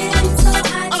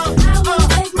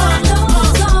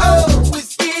 Oh,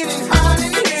 it's getting hot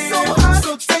in here,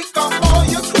 so take off all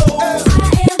your clothes.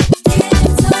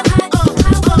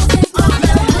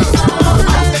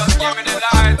 Just give me the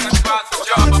light and pass the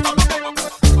job.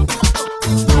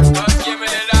 Just give me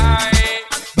the light.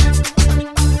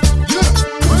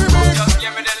 Just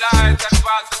give me the light and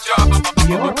pass the job.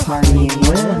 You're partying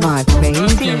with my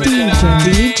favorite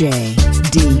DJ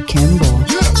D. Kimball.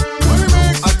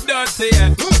 I don't see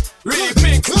it.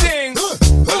 Remix thing.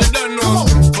 Well, you don't know.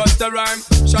 Bust the rhyme.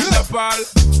 Shut the ball.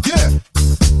 Yeah.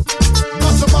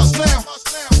 Bust a bust now.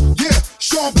 Yeah.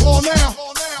 Sean Paul now.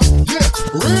 Yeah.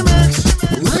 Remix.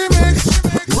 Remix.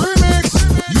 Remix.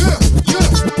 Yeah. Yeah.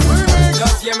 Remix.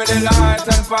 Just give me the light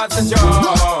and pass the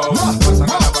job. What's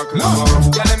another buckle of?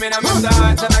 Yeah, let me know my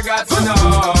sight and I got to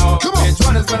know. Which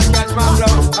one is gonna catch my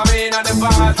flow? I mean, on the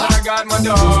bars and I got my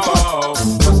dough.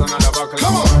 What's another buckle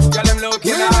of? Yeah, them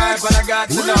looking high, but I got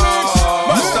to know.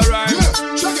 Bust the rhyme.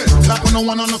 Check it. Clap on the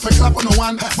one, on the clap on the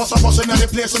one. Bust a bus in the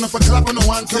place, on the clap on the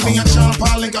one. See me and Sean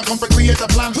Paul Link, I come for create a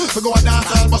plan. We go a dance,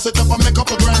 I'll bust it up and make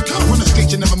up a grand. On the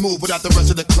street, you never move without the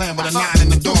rest of the clan. With a 9 in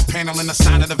the door panel and the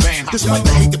sign of the van. Despite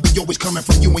the hate that be always coming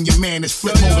from you and your man, it's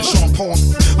flip mode and Sean Paul.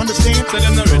 Understand? So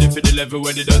them not ready for the level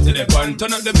where they dirty they fun.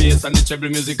 Turn up the bass and the treble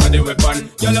music and the weapon.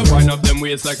 Y'all wind up them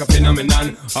waist like a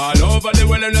phenomenon. All over the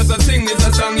world and just a sing this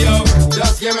a song, yo.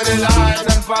 Just give me the light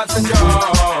and pass the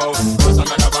joe. What's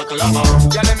another buckle of more?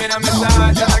 Yeah, let me know my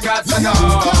side and I got to know.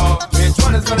 Which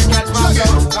one is gonna catch my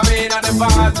flow? I mean on the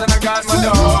bars and I got my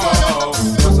dough.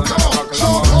 What's another buckle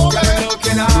of more? Yeah, me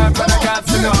looking high but I got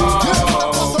to know.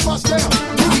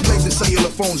 Cellular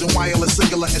phones and wireless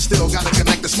singular and still gotta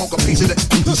connect to smoke a piece of it.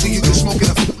 See you can smoke it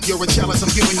up. You're a chalice. I'm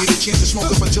giving you the chance to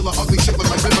smoke up until a ugly shit with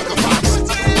my rib like a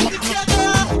box.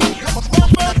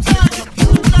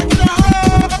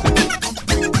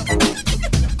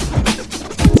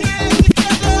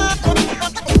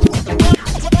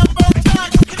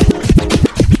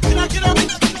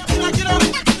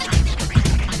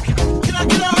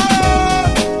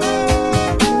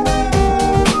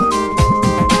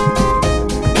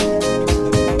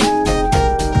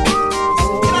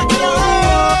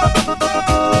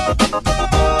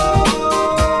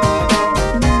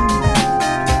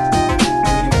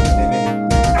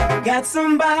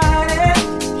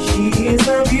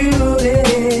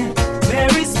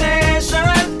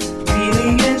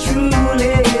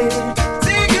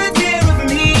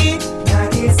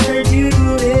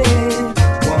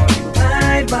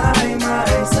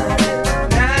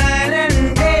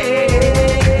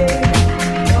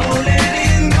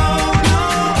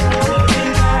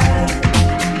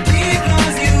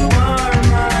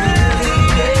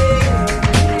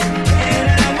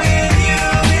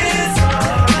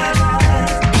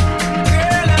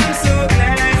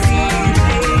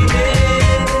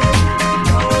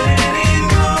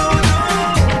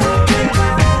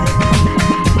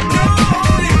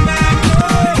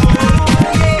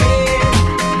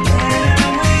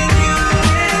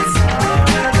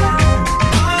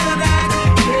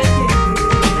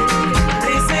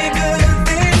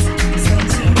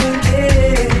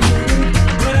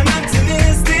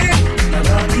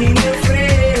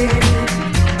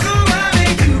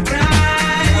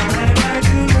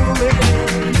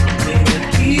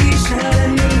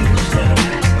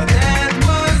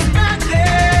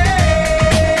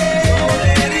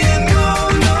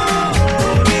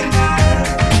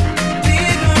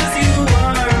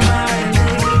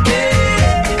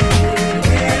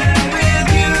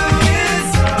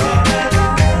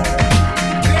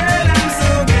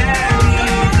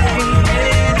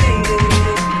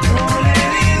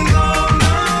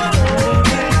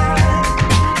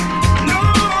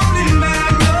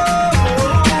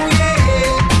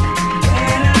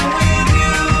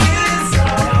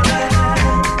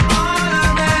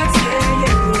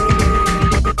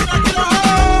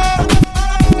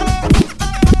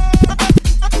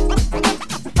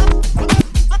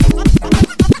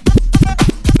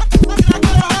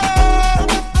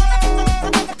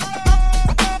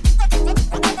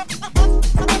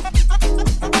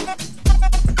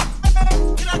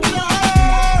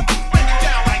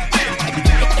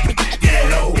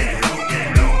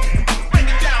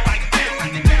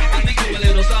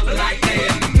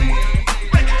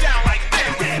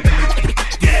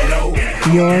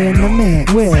 You're in the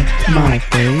mix with my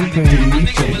favorite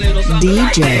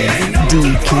DJ, D.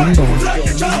 Kimball.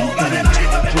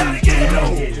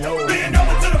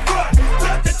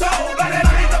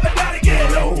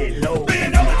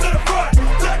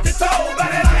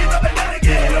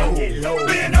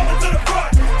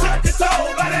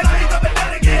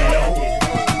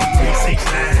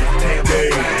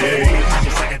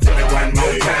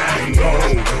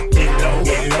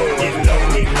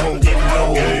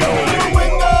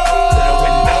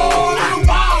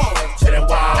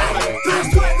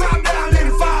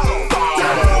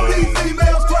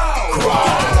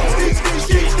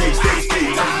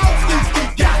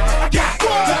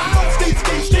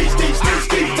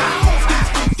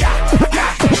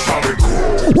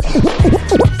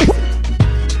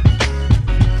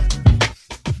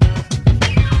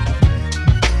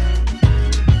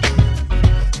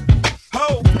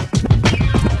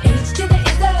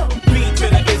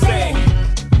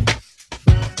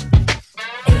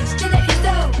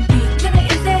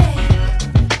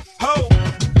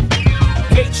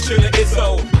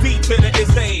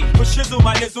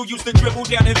 Used to dribble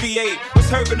down in VA, was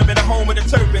hurting them in the home of the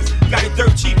turbans. Got it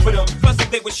dirt cheap for them. Plus,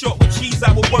 if they were short with cheese,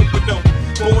 I would work with them.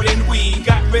 More than weed,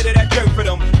 got rid of that dirt for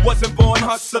them. Wasn't born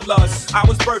hustlers, I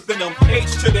was birthing them.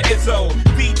 H to the Izzo,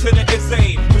 B to the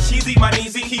Izzy. But she's my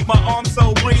easy, keep my arms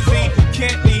so breezy.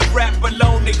 Can't leave rap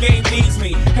alone, the game needs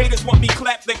me. Haters want me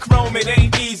clap the chrome, it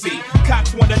ain't easy.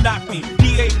 Cops wanna knock me,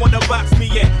 DA wanna box me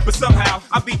in. But somehow,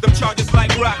 I beat them charges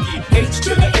like Rocky. H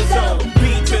to the Izzo,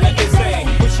 B to the Izzy.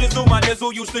 With Shizzle, my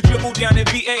nizzle used to dribble down in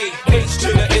VA. H to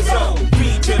the Izzo,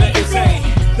 B to the Izzy.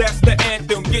 That's the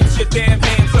anthem, get your damn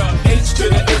hands up. H to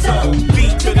the Izzo, B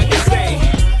to the Izzy.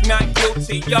 Not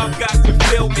guilty, y'all got to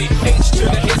feel me. H to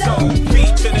the Izzo, B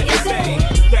to the Izzy.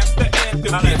 That's the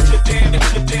anthem, get your damn,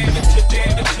 get your damn, get your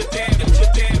damn, get your damn, get your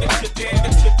damn, get your damn,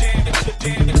 get your damn, get your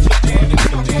damn, get your damn, get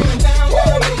your damn. Going down,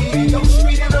 no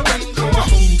street in the rain, boom,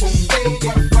 boom, baby.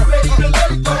 Ready to let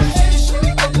it go. Shit,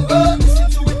 it go up, listen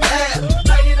to it now.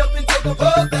 Light it up and take a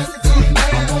bug, that's the team,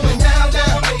 man. I'm going down,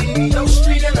 down, baby. No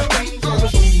street in the rain, boom,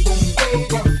 boom,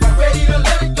 baby. Ready to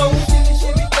let it go.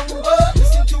 Shit, it go up,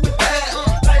 listen to it now.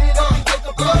 Light it up and take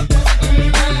a bug, that's the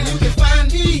team, man. You can find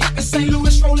me in St.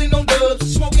 Louis rolling on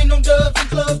dubs, smoking on dubs in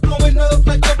clubs, blowing up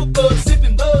like rubber bugs,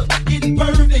 sipping bugs, getting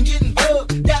burned and getting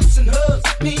bugged, daps and hugs,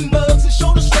 mean mugs and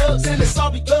shoulder shrugs, and it's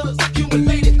all because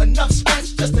accumulated enough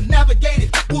scratch just to navigate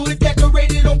it. Wood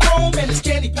decorated on chrome and it's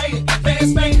candy painted,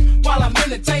 fans painted while I'm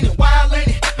entertaining, wild ain't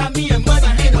it? How me and money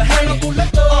ain't a hannibal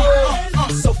left.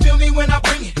 So feel me when I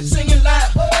bring it, singing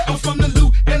loud. I'm from the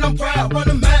loot and I'm proud, run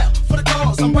a mile for the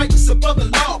cause. I'm righteous above the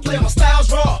law, play my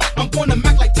styles raw. I'm going to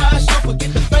Mac like Taj, y'all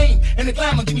forget the fame and the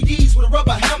glamour. Give me these with a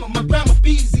rubber hammer. My grandma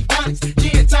bees, ebonics,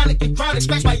 gin tonic and chronic.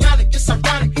 Scratch my ionic, it's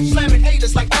ironic. Slamming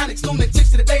haters like Onyx,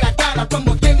 lunatics to the day I died. I run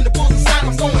more game than the Bulls inside.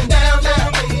 I'm going down,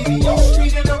 down, baby. No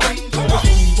street in the rain, boom,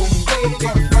 boom, baby.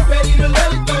 Ready to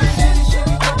let it go. Shit,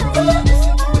 it go up,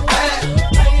 listen to it now.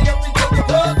 Light it up and take a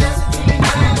bug, that's the team,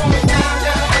 man. Going down,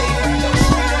 down, baby. No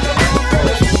street in the rain,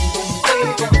 boom, boom,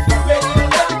 baby. Ready to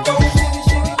let it go.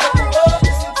 Shit, it go up,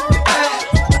 listen to it now.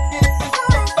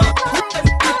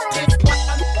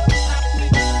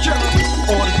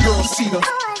 All the girls see them.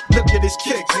 Look at his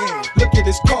kicks, look at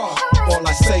his car. All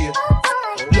I say is,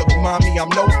 look, mommy, I'm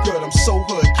no good. I'm so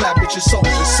hood. Clap at your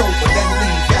soldiers, sober, then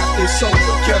leave after it's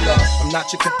over. Killer, I'm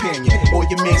not your companion or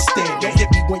your man stand. You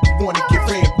hit me when you wanna get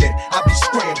rammed in. I be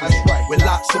scrambling with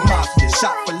lots of mobsters,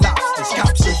 shot for lobsters,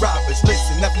 cops and robbers.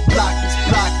 Listen, every block is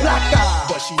block.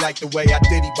 But she like the way I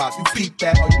diddy bop. You peep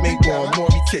that, or you make one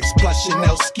Maury kicks plus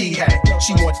Chanel ski hat.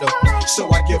 She want the,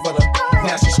 so I give her the.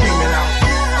 Now she screaming out.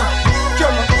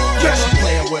 Yeah, she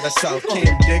playing with herself,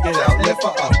 can't dig it out. Lift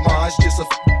her up, Mars just a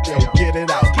get it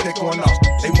out, pick one up.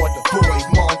 They want the boy,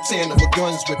 Montana with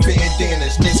guns with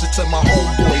bandanas. Listen to my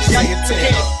homeboy,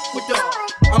 Santana.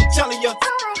 I'm telling ya,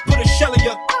 put a shell in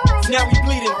ya. Now we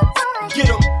bleeding, get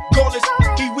him, call us.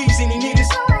 He wheezing, he need us,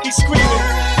 he screaming.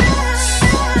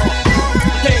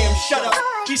 Damn, shut up,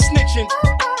 he's snitching.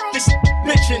 This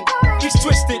bitching, he's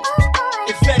twisted.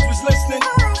 If Fed was listening,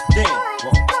 damn.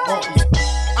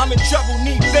 I'm in trouble,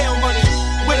 need bail money.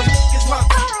 Where the f is my?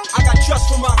 I got trust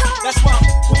for my. That's my.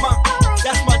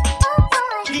 That's my.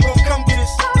 He gon' come get us.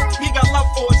 He got love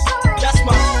for us. That's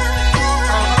my.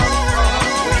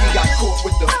 When he got caught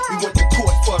with the, we went to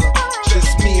court for the.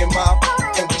 Just me and my,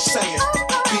 and we saying,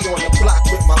 be on the block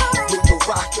with the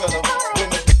rock of the. When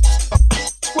the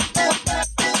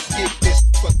get this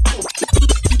for.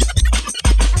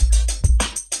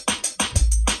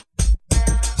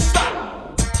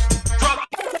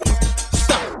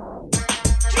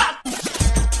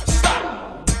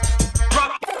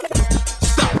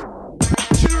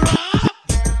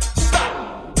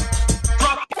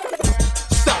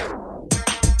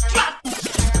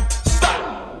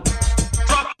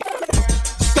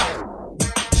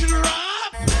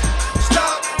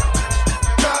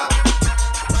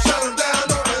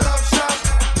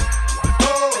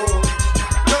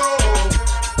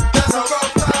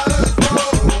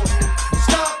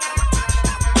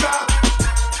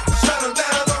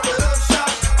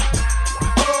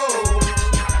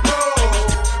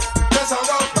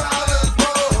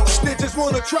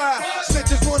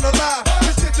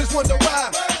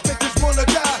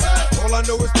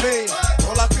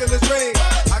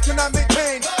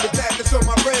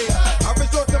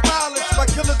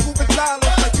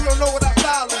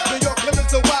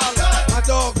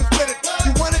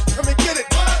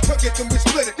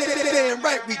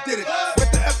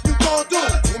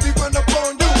 run up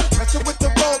on you, messing with the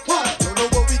wrong crew. Don't know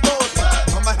what we going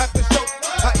through. I'ma have to show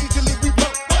how easily we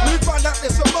blow. When we find out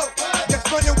there's some more,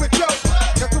 just running with Joe.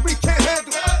 That's what we can't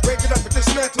handle. Break it up and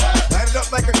dismantle, light it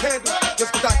up like a candle.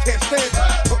 Just 'cause I can't stand it.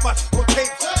 Put my on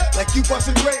tapes like you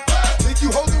busting grapes. Think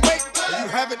you holding weight, and you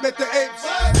haven't met the apes.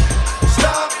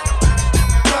 Stop,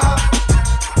 stop,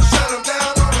 shut them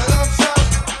down on the upside.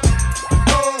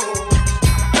 Oh,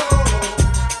 oh,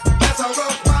 that's how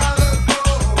rough riders go.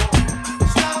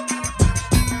 Stop,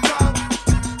 stop,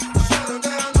 shut them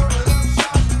down on the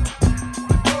upside.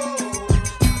 Oh,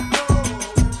 oh,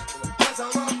 that's how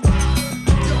rough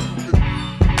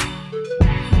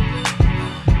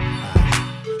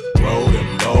Throw them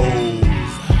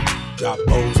O's, drop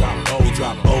O's out, O's,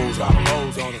 drop O's out,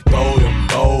 O's on it. Throw them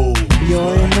O's.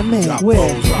 You're in the mix with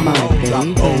my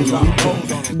baby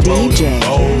DJ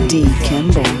D.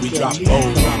 Kimball. We drop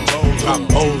O's out, drop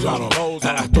O's out on O's.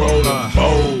 I throw them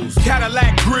O's.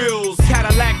 Cadillac grills,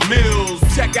 Cadillac mills.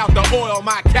 Check out the oil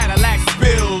my Cadillac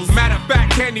spills. Matter of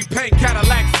fact, candy paint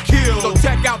Cadillacs kill. So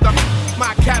check out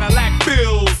my Cadillac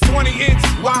bills. 20-inch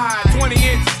wide,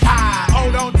 20-inch high. Oh,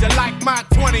 don't you like my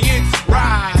 20-inch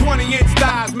ride? 20-inch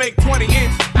thighs make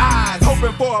 20-inch eyes.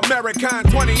 Hoping for American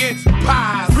 20-inch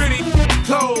pies. Pretty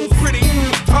clothes, pretty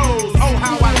toes. Oh,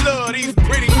 how I love these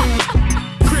pretty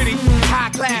high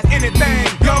class, anything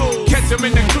goes. Catch them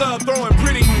in the club throwing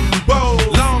pretty bows.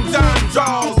 Long John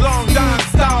draws, Long John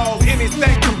stalls.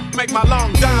 Anything to make my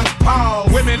Long John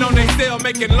pause. Women on their cell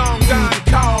making Long John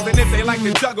calls. And if they like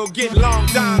to juggle, get Long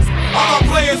Johns. All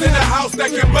players in the house that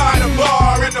can buy the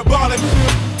bar and the ballin'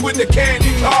 with the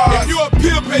candy cars. If you a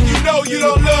pimp and you know you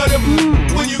don't love them,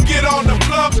 when you get on the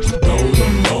floor,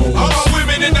 all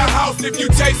women in the house if you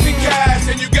chasing cash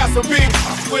and you got some big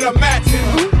with a matching.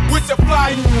 With your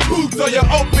fly boots or your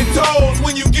open toes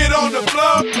when you get on the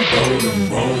floor.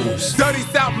 Dirty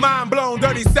South mind blown,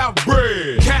 dirty South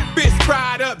bread. Catfish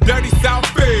fried up, dirty South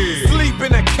fed. Sleep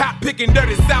in a cop picking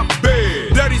dirty South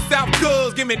bed. Dirty South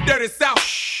girls, give me dirty South.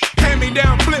 Hand me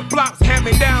down flip flops, hand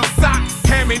me down socks.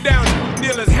 Hand me down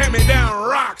dealers, hand me down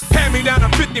rocks. Hand me down a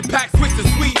 50 pack, switch the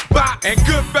sweet box. And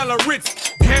good fella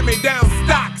rich, hand me down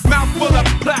stocks. Mouth full of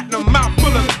platinum, mouth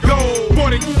full of gold.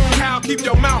 40 cow, keep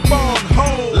your mouth on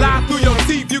hold. Lie through your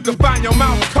teeth, you can find your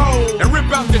mouth cold. And rip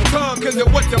out your tongue, cause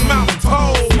of what your mouth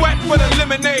told. Sweat for the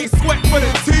lemonade, sweat for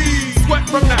the tea. Sweat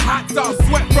from the hot sauce,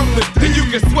 sweat from the tea. And you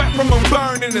can sweat from a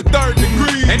burn in the 3rd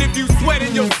degree. And if you sweat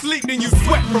in your sleep, then you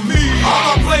sweat from me.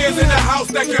 All my players in the house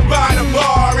that can buy the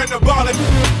bar and the ballin'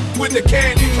 with the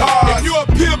candy cars. If you a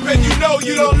pimp and you know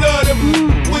you don't love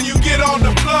them, when you get on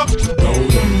the floor,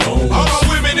 all my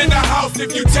women in the house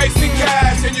if you chasing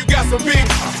cash and you got some big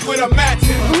with a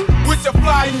matching. With your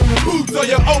fly boots or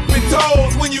your open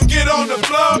toes when you get on the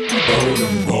floor.